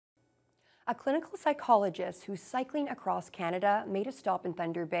A clinical psychologist who's cycling across Canada made a stop in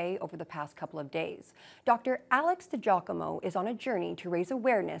Thunder Bay over the past couple of days. Dr. Alex DiGiacomo is on a journey to raise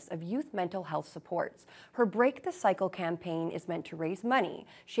awareness of youth mental health supports. Her Break the Cycle campaign is meant to raise money,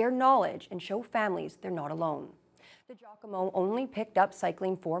 share knowledge, and show families they're not alone. DiGiacomo only picked up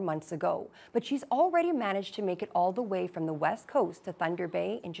cycling 4 months ago, but she's already managed to make it all the way from the West Coast to Thunder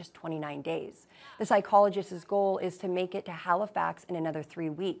Bay in just 29 days. The psychologist's goal is to make it to Halifax in another 3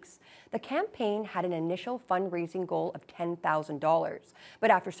 weeks. The campaign had an initial fundraising goal of $10,000,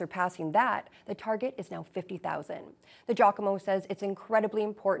 but after surpassing that, the target is now $50,000. DiGiacomo says it's incredibly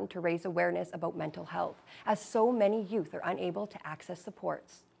important to raise awareness about mental health, as so many youth are unable to access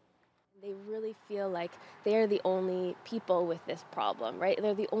supports. They really feel like they're the only people with this problem, right?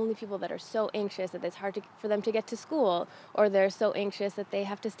 They're the only people that are so anxious that it's hard for them to get to school, or they're so anxious that they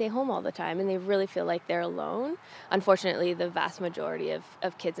have to stay home all the time, and they really feel like they're alone. Unfortunately, the vast majority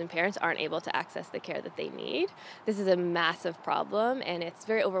of kids and parents aren't able to access the care that they need. This is a massive problem, and it's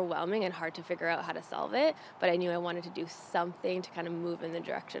very overwhelming and hard to figure out how to solve it, but I knew I wanted to do something to kind of move in the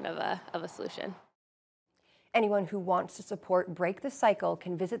direction of a solution. Anyone who wants to support Break the Cycle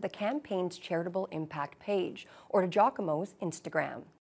can visit the campaign's charitable impact page or DiGiacomo's Instagram.